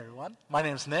everyone. My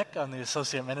name is Nick. I'm the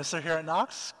associate minister here at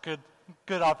Knox.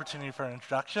 Good opportunity for an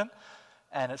introduction.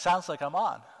 And it sounds like I'm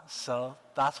on, so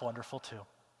that's wonderful too.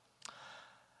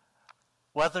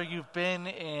 Whether you've been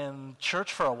in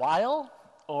church for a while,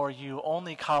 or you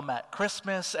only come at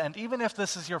Christmas, and even if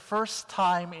this is your first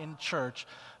time in church,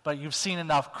 but you've seen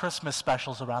enough Christmas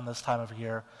specials around this time of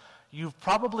year, you've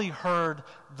probably heard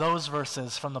those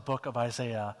verses from the book of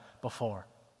Isaiah before.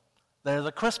 They're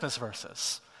the Christmas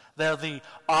verses. They're the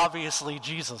obviously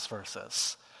Jesus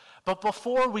verses. But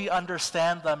before we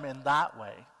understand them in that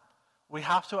way, we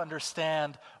have to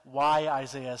understand why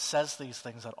Isaiah says these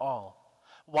things at all,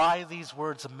 why these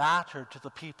words matter to the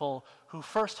people who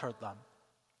first heard them.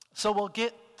 So we'll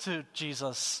get to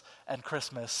Jesus and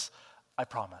Christmas, I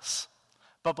promise.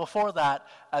 But before that,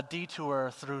 a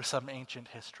detour through some ancient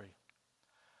history.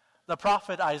 The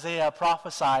prophet Isaiah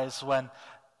prophesies when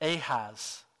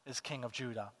Ahaz is king of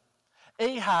Judah.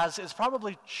 Ahaz is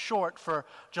probably short for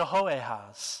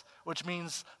Jehoahaz, which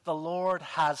means the Lord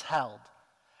has held.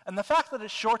 And the fact that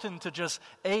it's shortened to just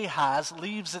Ahaz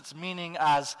leaves its meaning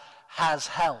as has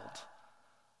held.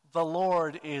 The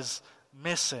Lord is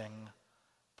missing,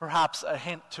 perhaps a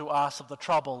hint to us of the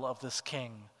trouble of this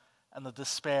king and the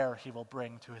despair he will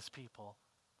bring to his people.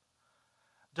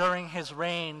 During his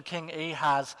reign, King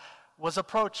Ahaz was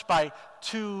approached by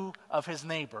two of his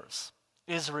neighbors,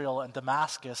 Israel and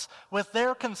Damascus, with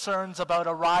their concerns about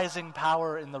a rising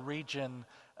power in the region,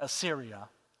 Assyria.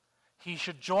 He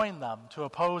should join them to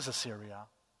oppose Assyria.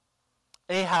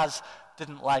 Ahaz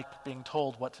didn't like being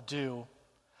told what to do.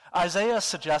 Isaiah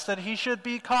suggested he should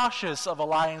be cautious of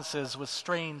alliances with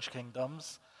strange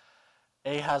kingdoms.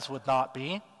 Ahaz would not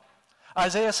be.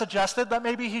 Isaiah suggested that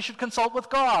maybe he should consult with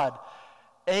God.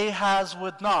 Ahaz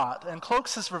would not, and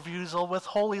cloaks his refusal with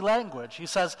holy language. He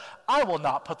says, I will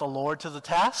not put the Lord to the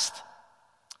test.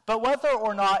 But whether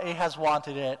or not Ahaz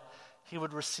wanted it, he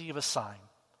would receive a sign.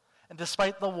 And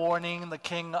despite the warning, the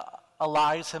king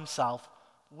allies himself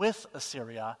with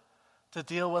Assyria to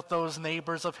deal with those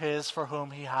neighbors of his for whom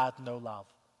he had no love.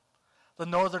 The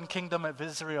northern kingdom of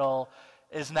Israel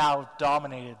is now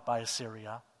dominated by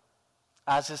Assyria,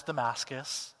 as is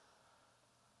Damascus,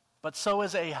 but so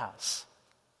is Ahaz.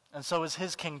 And so is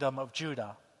his kingdom of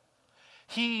Judah.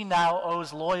 He now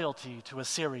owes loyalty to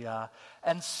Assyria,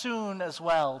 and soon as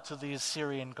well to the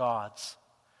Assyrian gods.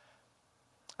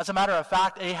 As a matter of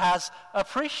fact, Ahaz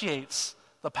appreciates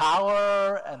the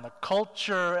power and the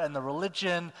culture and the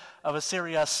religion of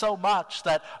Assyria so much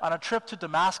that on a trip to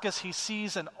Damascus, he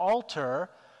sees an altar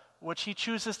which he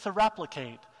chooses to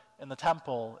replicate in the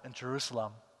temple in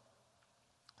Jerusalem.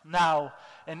 Now,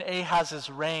 in Ahaz's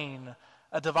reign,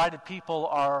 a divided people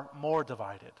are more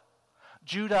divided.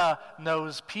 Judah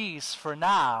knows peace for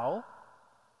now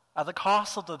at the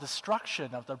cost of the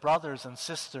destruction of their brothers and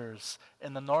sisters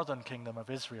in the northern kingdom of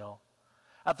Israel,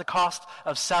 at the cost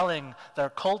of selling their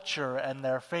culture and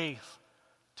their faith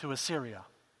to Assyria.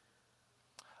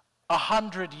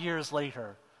 100 years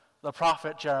later, the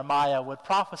prophet Jeremiah would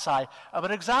prophesy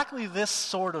about exactly this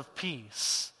sort of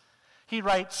peace. He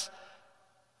writes,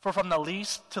 For from the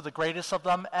least to the greatest of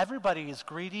them, everybody is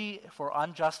greedy for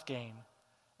unjust gain,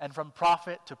 and from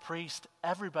prophet to priest,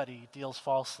 everybody deals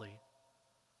falsely.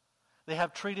 They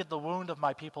have treated the wound of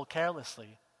my people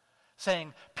carelessly,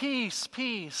 saying, Peace,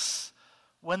 peace,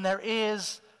 when there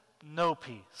is no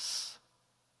peace.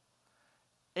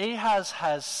 Ahaz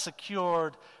has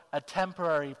secured a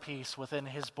temporary peace within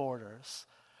his borders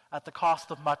at the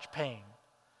cost of much pain,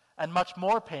 and much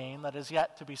more pain that is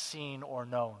yet to be seen or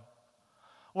known.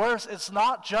 Whereas it's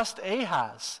not just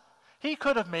Ahaz. He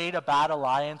could have made a bad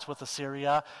alliance with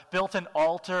Assyria, built an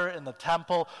altar in the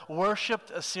temple,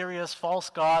 worshipped Assyria's false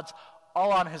gods,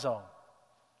 all on his own.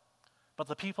 But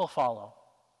the people follow.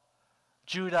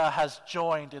 Judah has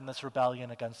joined in this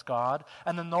rebellion against God,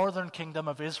 and the northern kingdom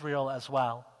of Israel as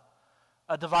well.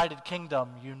 A divided kingdom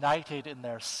united in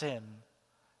their sin,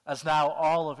 as now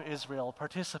all of Israel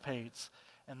participates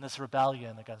in this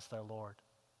rebellion against their Lord.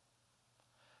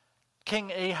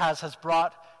 King Ahaz has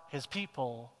brought his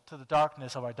people to the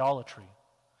darkness of idolatry,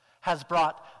 has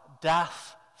brought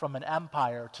death from an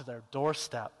empire to their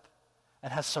doorstep,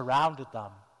 and has surrounded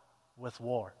them with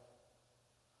war.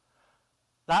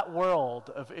 That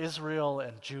world of Israel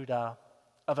and Judah,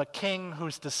 of a king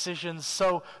whose decisions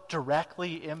so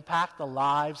directly impact the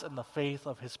lives and the faith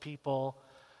of his people,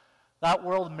 that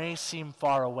world may seem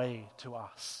far away to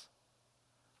us.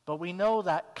 But we know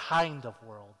that kind of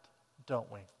world,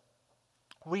 don't we?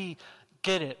 We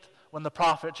get it when the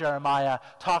prophet Jeremiah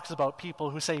talks about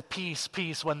people who say peace,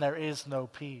 peace when there is no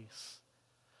peace.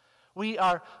 We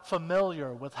are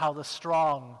familiar with how the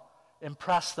strong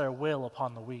impress their will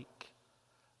upon the weak.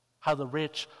 how the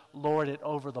rich lord it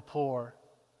over the poor,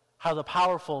 how the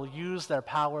powerful use their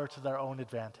power to their own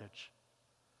advantage.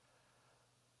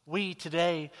 We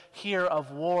today hear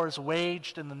of wars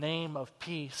waged in the name of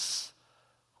peace,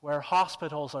 where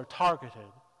hospitals are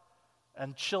targeted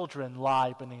and children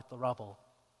lie beneath the rubble,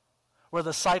 where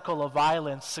the cycle of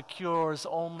violence secures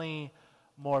only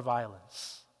more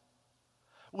violence.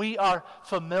 We are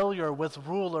familiar with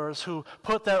rulers who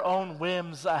put their own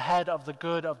whims ahead of the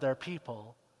good of their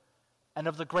people, and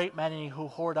of the great many who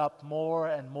hoard up more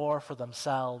and more for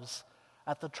themselves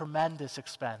at the tremendous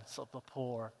expense of the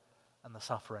poor and the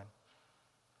suffering.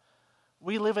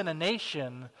 We live in a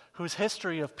nation whose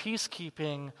history of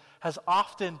peacekeeping has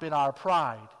often been our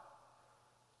pride,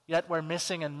 yet where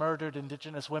missing and murdered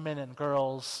Indigenous women and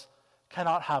girls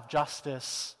cannot have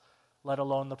justice, let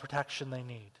alone the protection they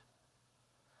need.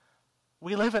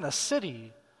 We live in a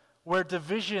city where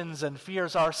divisions and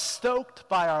fears are stoked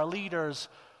by our leaders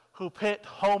who pit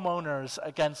homeowners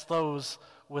against those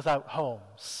without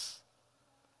homes,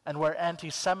 and where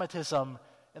anti-Semitism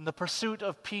in the pursuit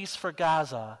of peace for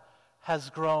Gaza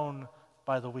has grown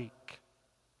by the week.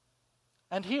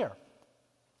 And here,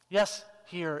 yes,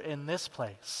 here in this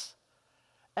place,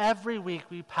 every week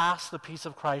we pass the peace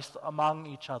of Christ among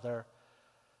each other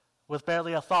with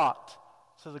barely a thought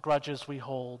to the grudges we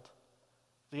hold,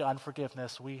 the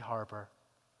unforgiveness we harbor.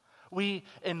 We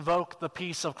invoke the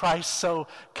peace of Christ so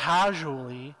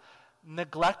casually,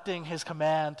 neglecting his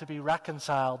command to be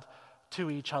reconciled to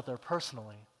each other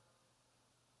personally.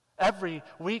 Every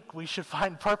week we should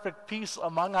find perfect peace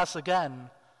among us again,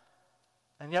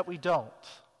 and yet we don't.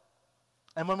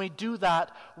 And when we do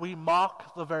that, we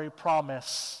mock the very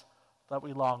promise that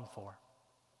we long for.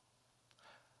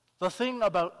 The thing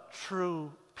about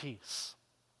true peace,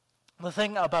 the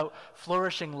thing about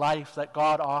flourishing life that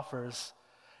God offers,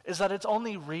 is that it's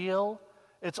only real,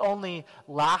 it's only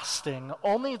lasting,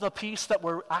 only the peace that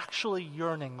we're actually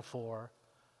yearning for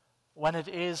when it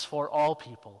is for all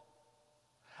people.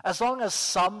 As long as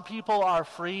some people are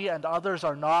free and others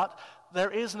are not, there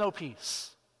is no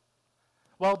peace.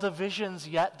 While divisions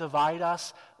yet divide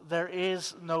us, there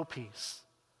is no peace.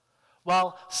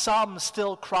 While some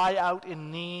still cry out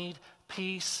in need,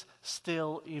 peace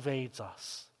still evades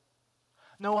us.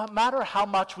 No matter how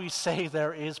much we say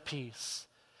there is peace,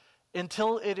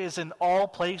 until it is in all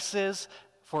places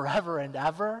forever and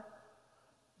ever,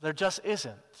 there just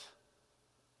isn't.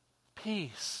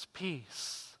 Peace,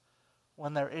 peace,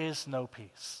 when there is no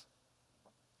peace.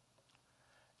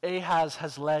 Ahaz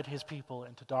has led his people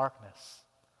into darkness.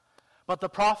 But the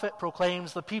prophet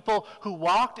proclaims the people who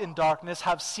walked in darkness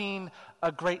have seen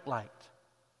a great light.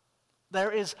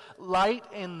 There is light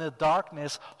in the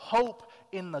darkness, hope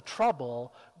in the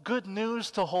trouble, good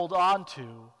news to hold on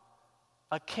to.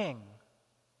 A king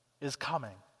is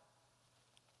coming.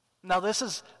 Now, this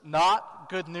is not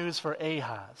good news for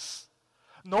Ahaz,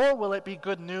 nor will it be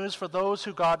good news for those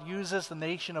who God uses the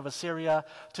nation of Assyria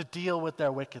to deal with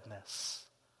their wickedness.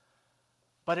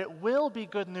 But it will be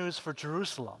good news for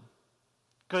Jerusalem,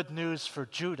 good news for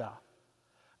Judah,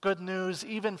 good news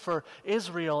even for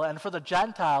Israel and for the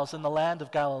Gentiles in the land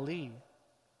of Galilee.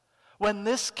 When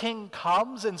this king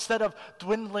comes, instead of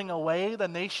dwindling away, the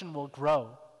nation will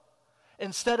grow.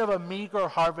 Instead of a meager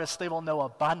harvest, they will know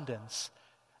abundance.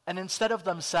 And instead of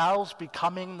themselves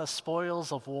becoming the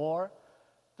spoils of war,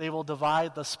 they will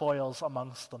divide the spoils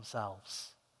amongst themselves.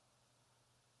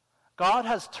 God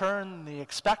has turned the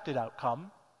expected outcome,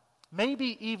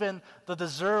 maybe even the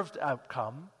deserved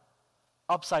outcome,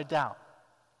 upside down.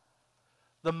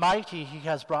 The mighty he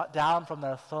has brought down from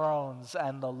their thrones,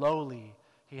 and the lowly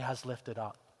he has lifted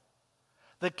up.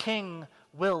 The king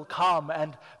will come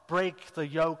and break the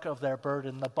yoke of their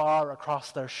burden, the bar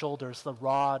across their shoulders, the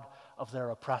rod of their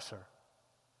oppressor.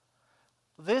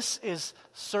 This is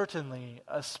certainly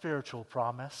a spiritual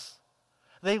promise.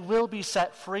 They will be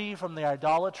set free from the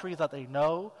idolatry that they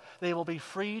know. They will be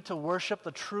free to worship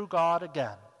the true God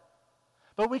again.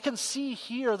 But we can see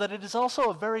here that it is also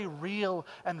a very real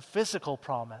and physical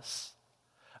promise.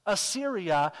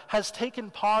 Assyria has taken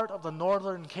part of the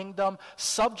northern kingdom,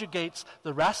 subjugates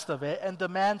the rest of it, and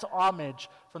demands homage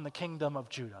from the kingdom of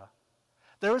Judah.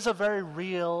 There is a very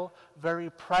real,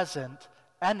 very present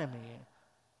enemy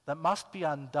that must be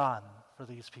undone for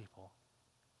these people.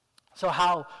 So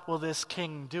how will this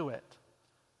king do it?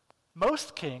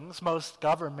 Most kings, most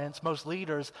governments, most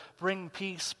leaders bring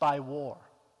peace by war.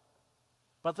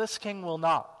 But this king will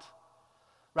not.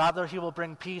 Rather, he will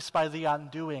bring peace by the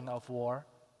undoing of war.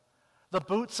 The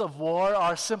boots of war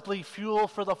are simply fuel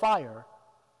for the fire,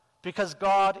 because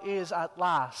God is at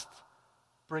last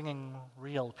bringing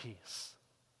real peace.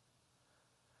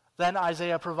 Then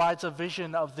Isaiah provides a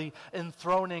vision of the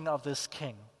enthroning of this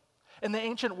king. In the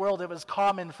ancient world, it was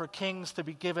common for kings to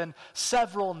be given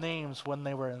several names when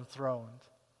they were enthroned.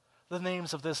 The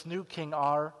names of this new king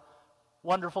are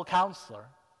Wonderful Counselor.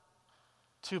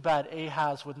 Too bad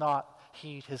Ahaz would not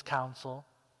heed his counsel.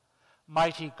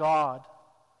 Mighty God,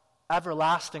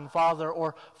 Everlasting Father,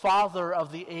 or Father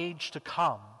of the age to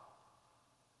come,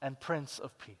 and Prince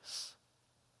of Peace.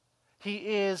 He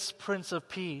is Prince of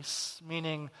Peace,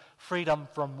 meaning freedom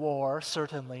from war,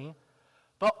 certainly,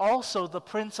 but also the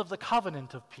Prince of the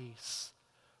Covenant of Peace,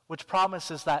 which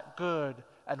promises that good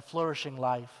and flourishing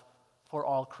life for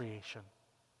all creation.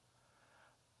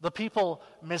 The people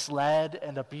misled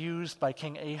and abused by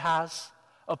King Ahaz,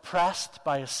 oppressed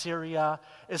by Assyria,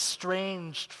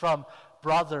 estranged from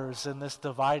brothers in this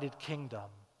divided kingdom,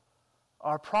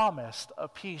 are promised a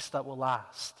peace that will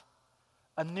last,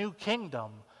 a new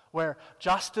kingdom where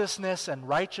justiceness and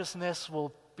righteousness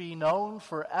will be known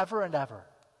forever and ever,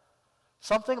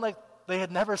 something like they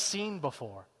had never seen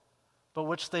before, but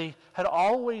which they had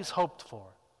always hoped for.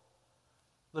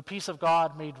 The peace of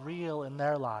God made real in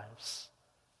their lives,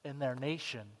 in their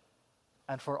nation,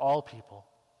 and for all people.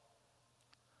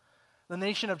 The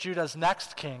nation of Judah's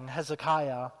next king,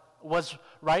 Hezekiah, was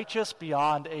righteous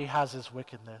beyond Ahaz's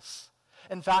wickedness.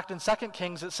 In fact, in 2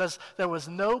 Kings, it says there was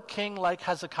no king like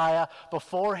Hezekiah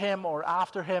before him or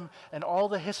after him in all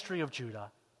the history of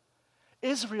Judah.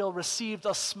 Israel received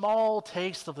a small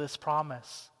taste of this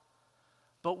promise,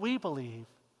 but we believe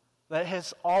that it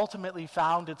has ultimately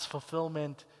found its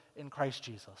fulfillment in Christ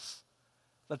Jesus,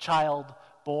 the child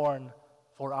born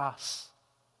for us,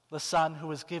 the Son who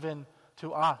was given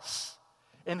to us,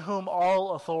 in whom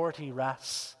all authority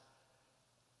rests,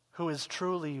 who is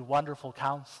truly Wonderful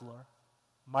Counselor,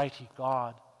 Mighty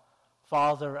God,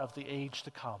 Father of the age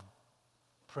to come,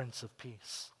 Prince of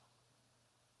Peace.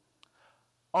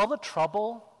 All the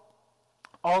trouble,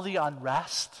 all the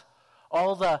unrest,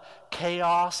 all the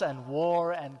chaos and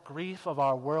war and grief of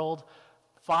our world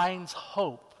finds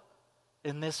hope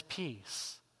in this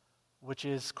peace, which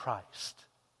is Christ.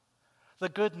 The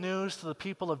good news to the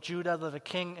people of Judah that a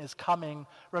king is coming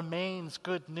remains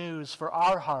good news for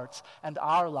our hearts and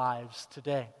our lives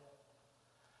today.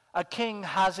 A king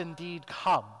has indeed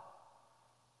come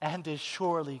and is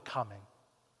surely coming,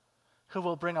 who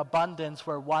will bring abundance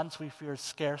where once we feared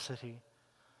scarcity,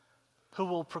 who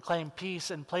will proclaim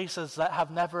peace in places that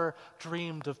have never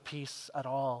dreamed of peace at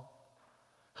all,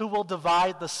 who will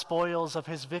divide the spoils of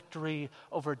his victory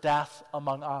over death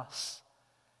among us,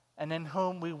 and in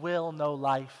whom we will know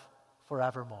life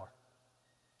forevermore.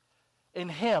 In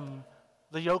him,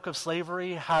 the yoke of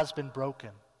slavery has been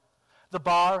broken, the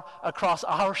bar across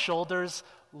our shoulders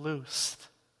loosed,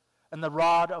 and the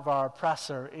rod of our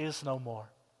oppressor is no more.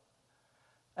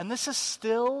 And this is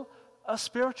still a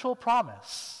spiritual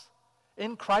promise.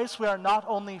 In Christ, we are not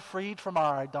only freed from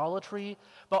our idolatry,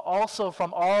 but also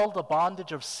from all the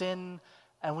bondage of sin,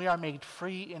 and we are made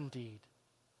free indeed.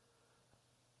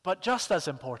 But just as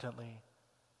importantly,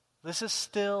 this is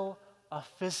still a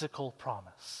physical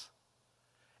promise.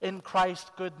 In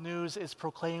Christ, good news is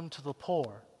proclaimed to the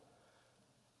poor.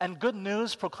 And good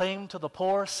news proclaimed to the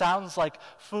poor sounds like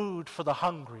food for the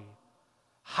hungry,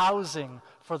 housing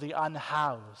for the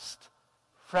unhoused,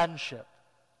 friendship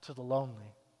to the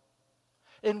lonely.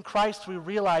 In Christ, we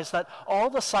realize that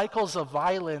all the cycles of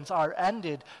violence are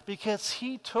ended because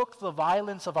he took the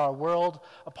violence of our world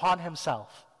upon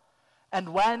himself. And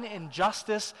when in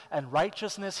justice and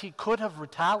righteousness he could have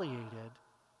retaliated,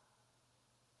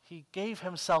 he gave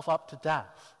himself up to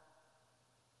death.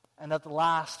 And at the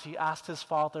last he asked his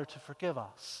Father to forgive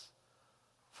us,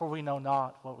 for we know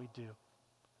not what we do.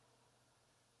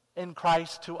 In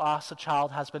Christ, to us a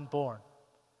child has been born,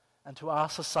 and to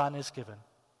us a son is given,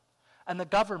 and the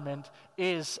government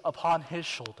is upon his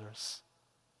shoulders.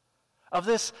 Of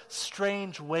this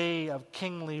strange way of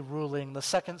kingly ruling, the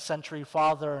 2nd century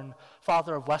father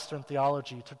of Western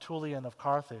theology, Tertullian of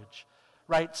Carthage,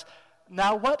 writes,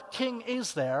 "Now what king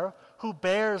is there who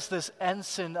bears this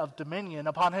ensign of dominion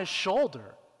upon his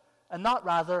shoulder, and not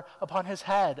rather upon his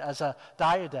head as a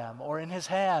diadem, or in his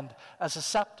hand as a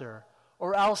scepter,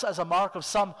 or else as a mark of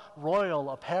some royal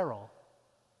apparel?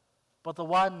 But the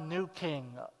one new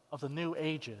king of the new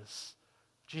ages,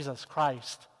 Jesus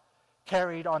Christ,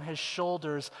 carried on his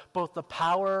shoulders both the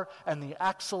power and the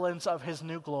excellence of his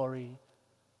new glory,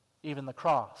 even the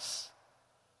cross,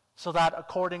 so that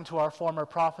according to our former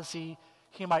prophecy,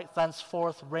 he might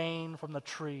thenceforth reign from the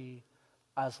tree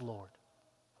as Lord."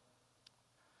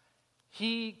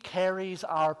 He carries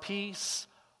our peace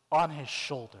on his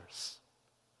shoulders.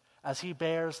 As he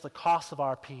bears the cost of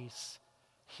our peace,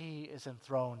 he is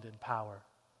enthroned in power.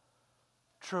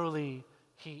 Truly,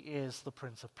 he is the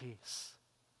Prince of Peace.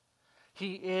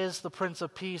 He is the Prince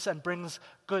of Peace and brings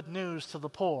good news to the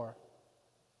poor,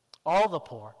 all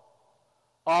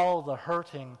the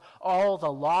hurting, all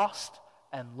the lost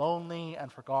and lonely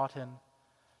and forgotten,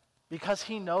 because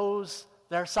he knows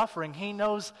their suffering. He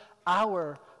knows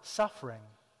our suffering.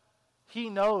 He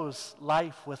knows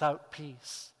life without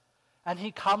peace. And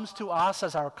he comes to us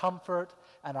as our comfort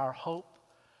and our hope,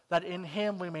 that in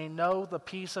him we may know the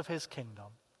peace of his kingdom.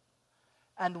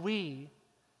 And we,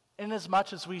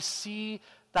 inasmuch as we see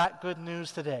that good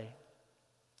news today,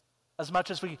 as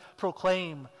much as we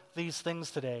proclaim these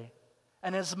things today,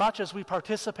 and as much as we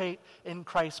participate in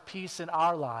Christ's peace in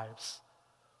our lives,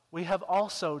 we have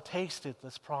also tasted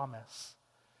this promise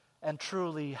and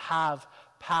truly have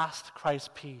passed Christ's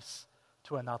peace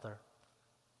to another.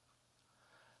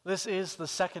 This is the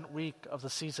second week of the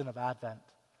season of Advent.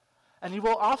 And you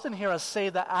will often hear us say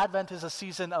that Advent is a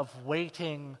season of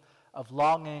waiting, of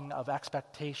longing, of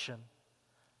expectation.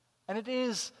 And it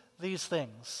is these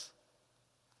things.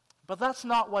 But that's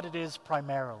not what it is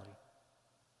primarily.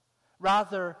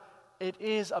 Rather, it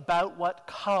is about what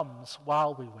comes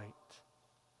while we wait.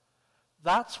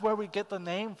 That's where we get the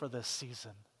name for this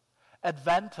season.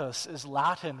 Adventus is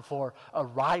Latin for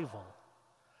arrival.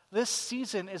 This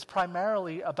season is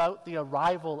primarily about the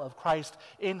arrival of Christ,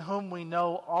 in whom we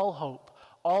know all hope,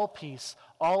 all peace,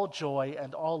 all joy,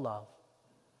 and all love.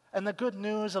 And the good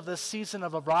news of this season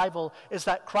of arrival is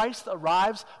that Christ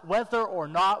arrives whether or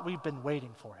not we've been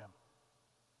waiting for him.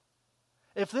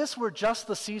 If this were just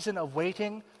the season of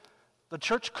waiting, the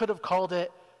church could have called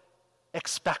it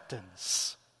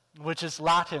expectans, which is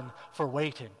Latin for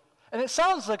waiting. And it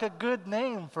sounds like a good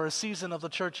name for a season of the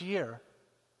church year.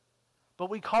 But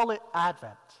we call it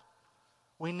Advent.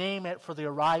 We name it for the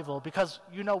arrival because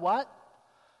you know what?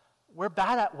 We're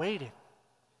bad at waiting.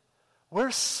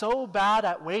 We're so bad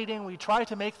at waiting, we try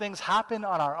to make things happen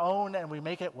on our own and we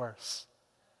make it worse.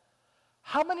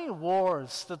 How many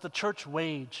wars did the church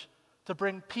wage to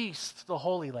bring peace to the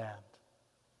Holy Land?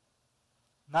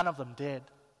 None of them did.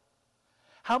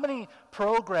 How many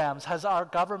programs has our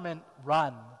government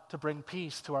run to bring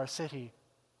peace to our city?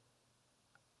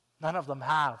 None of them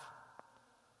have.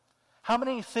 How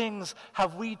many things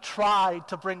have we tried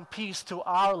to bring peace to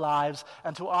our lives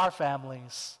and to our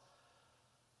families?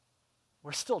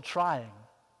 We're still trying,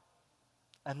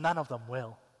 and none of them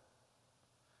will.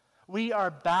 We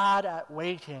are bad at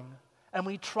waiting, and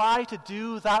we try to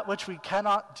do that which we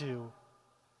cannot do.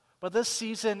 But this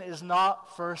season is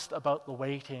not first about the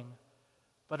waiting,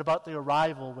 but about the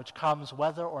arrival which comes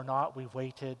whether or not we've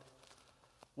waited,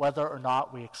 whether or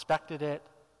not we expected it,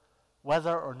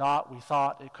 whether or not we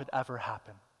thought it could ever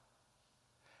happen.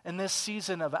 In this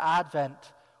season of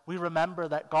Advent, we remember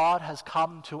that God has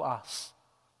come to us,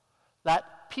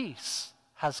 that peace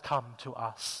has come to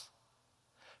us.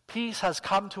 Peace has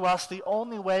come to us the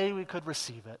only way we could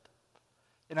receive it,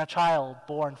 in a child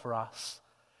born for us,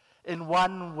 in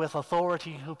one with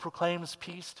authority who proclaims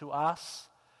peace to us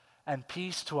and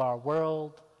peace to our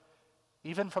world,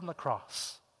 even from the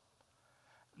cross.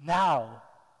 Now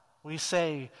we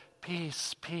say,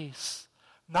 peace, peace,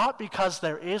 not because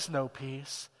there is no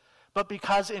peace, but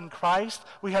because in Christ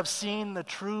we have seen the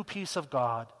true peace of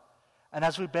God. And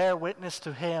as we bear witness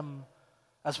to him,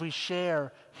 as we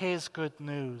share his good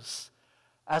news,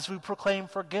 as we proclaim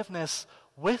forgiveness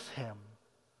with him,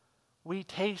 we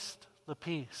taste the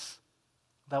peace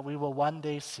that we will one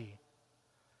day see.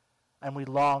 And we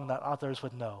long that others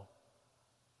would know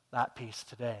that peace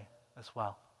today as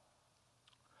well.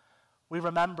 We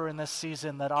remember in this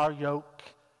season that our yoke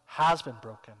has been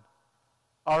broken,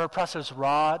 our oppressor's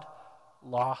rod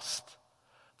lost.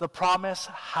 The promise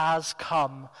has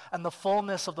come, and the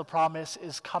fullness of the promise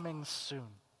is coming soon.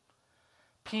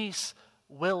 Peace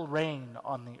will reign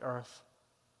on the earth.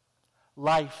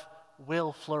 Life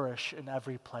will flourish in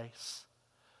every place.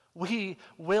 We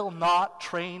will not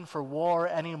train for war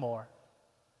anymore.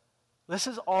 This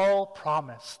is all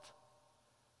promised,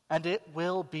 and it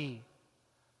will be.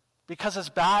 Because as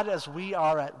bad as we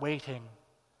are at waiting,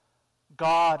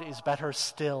 God is better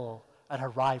still at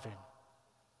arriving,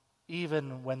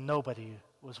 even when nobody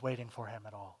was waiting for him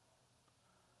at all.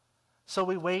 So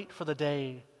we wait for the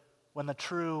day when the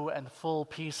true and full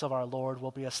peace of our Lord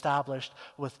will be established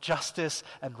with justice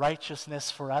and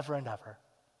righteousness forever and ever.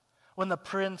 When the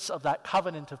Prince of that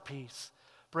covenant of peace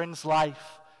brings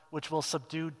life which will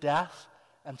subdue death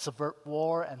and subvert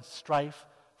war and strife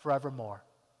forevermore.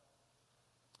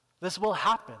 This will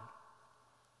happen,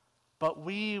 but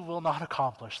we will not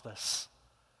accomplish this.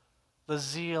 The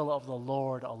zeal of the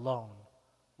Lord alone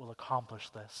will accomplish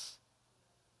this.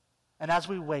 And as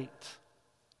we wait,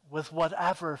 with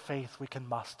whatever faith we can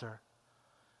muster.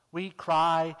 We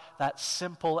cry that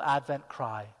simple Advent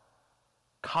cry,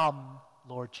 "Come,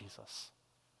 Lord Jesus."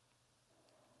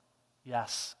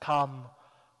 Yes, come,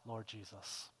 Lord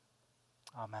Jesus.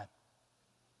 Amen.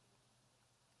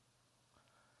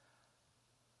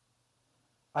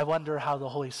 I wonder how the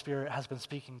Holy Spirit has been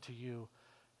speaking to you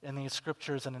in these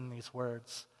scriptures and in these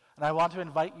words. And I want to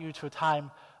invite you to a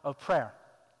time of prayer.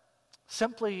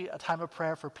 Simply a time of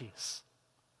prayer for peace.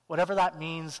 Whatever that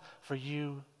means for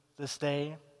you this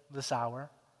day, this hour.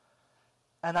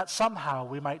 And that somehow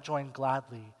we might join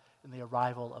gladly in the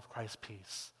arrival of Christ's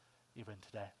peace even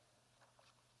today.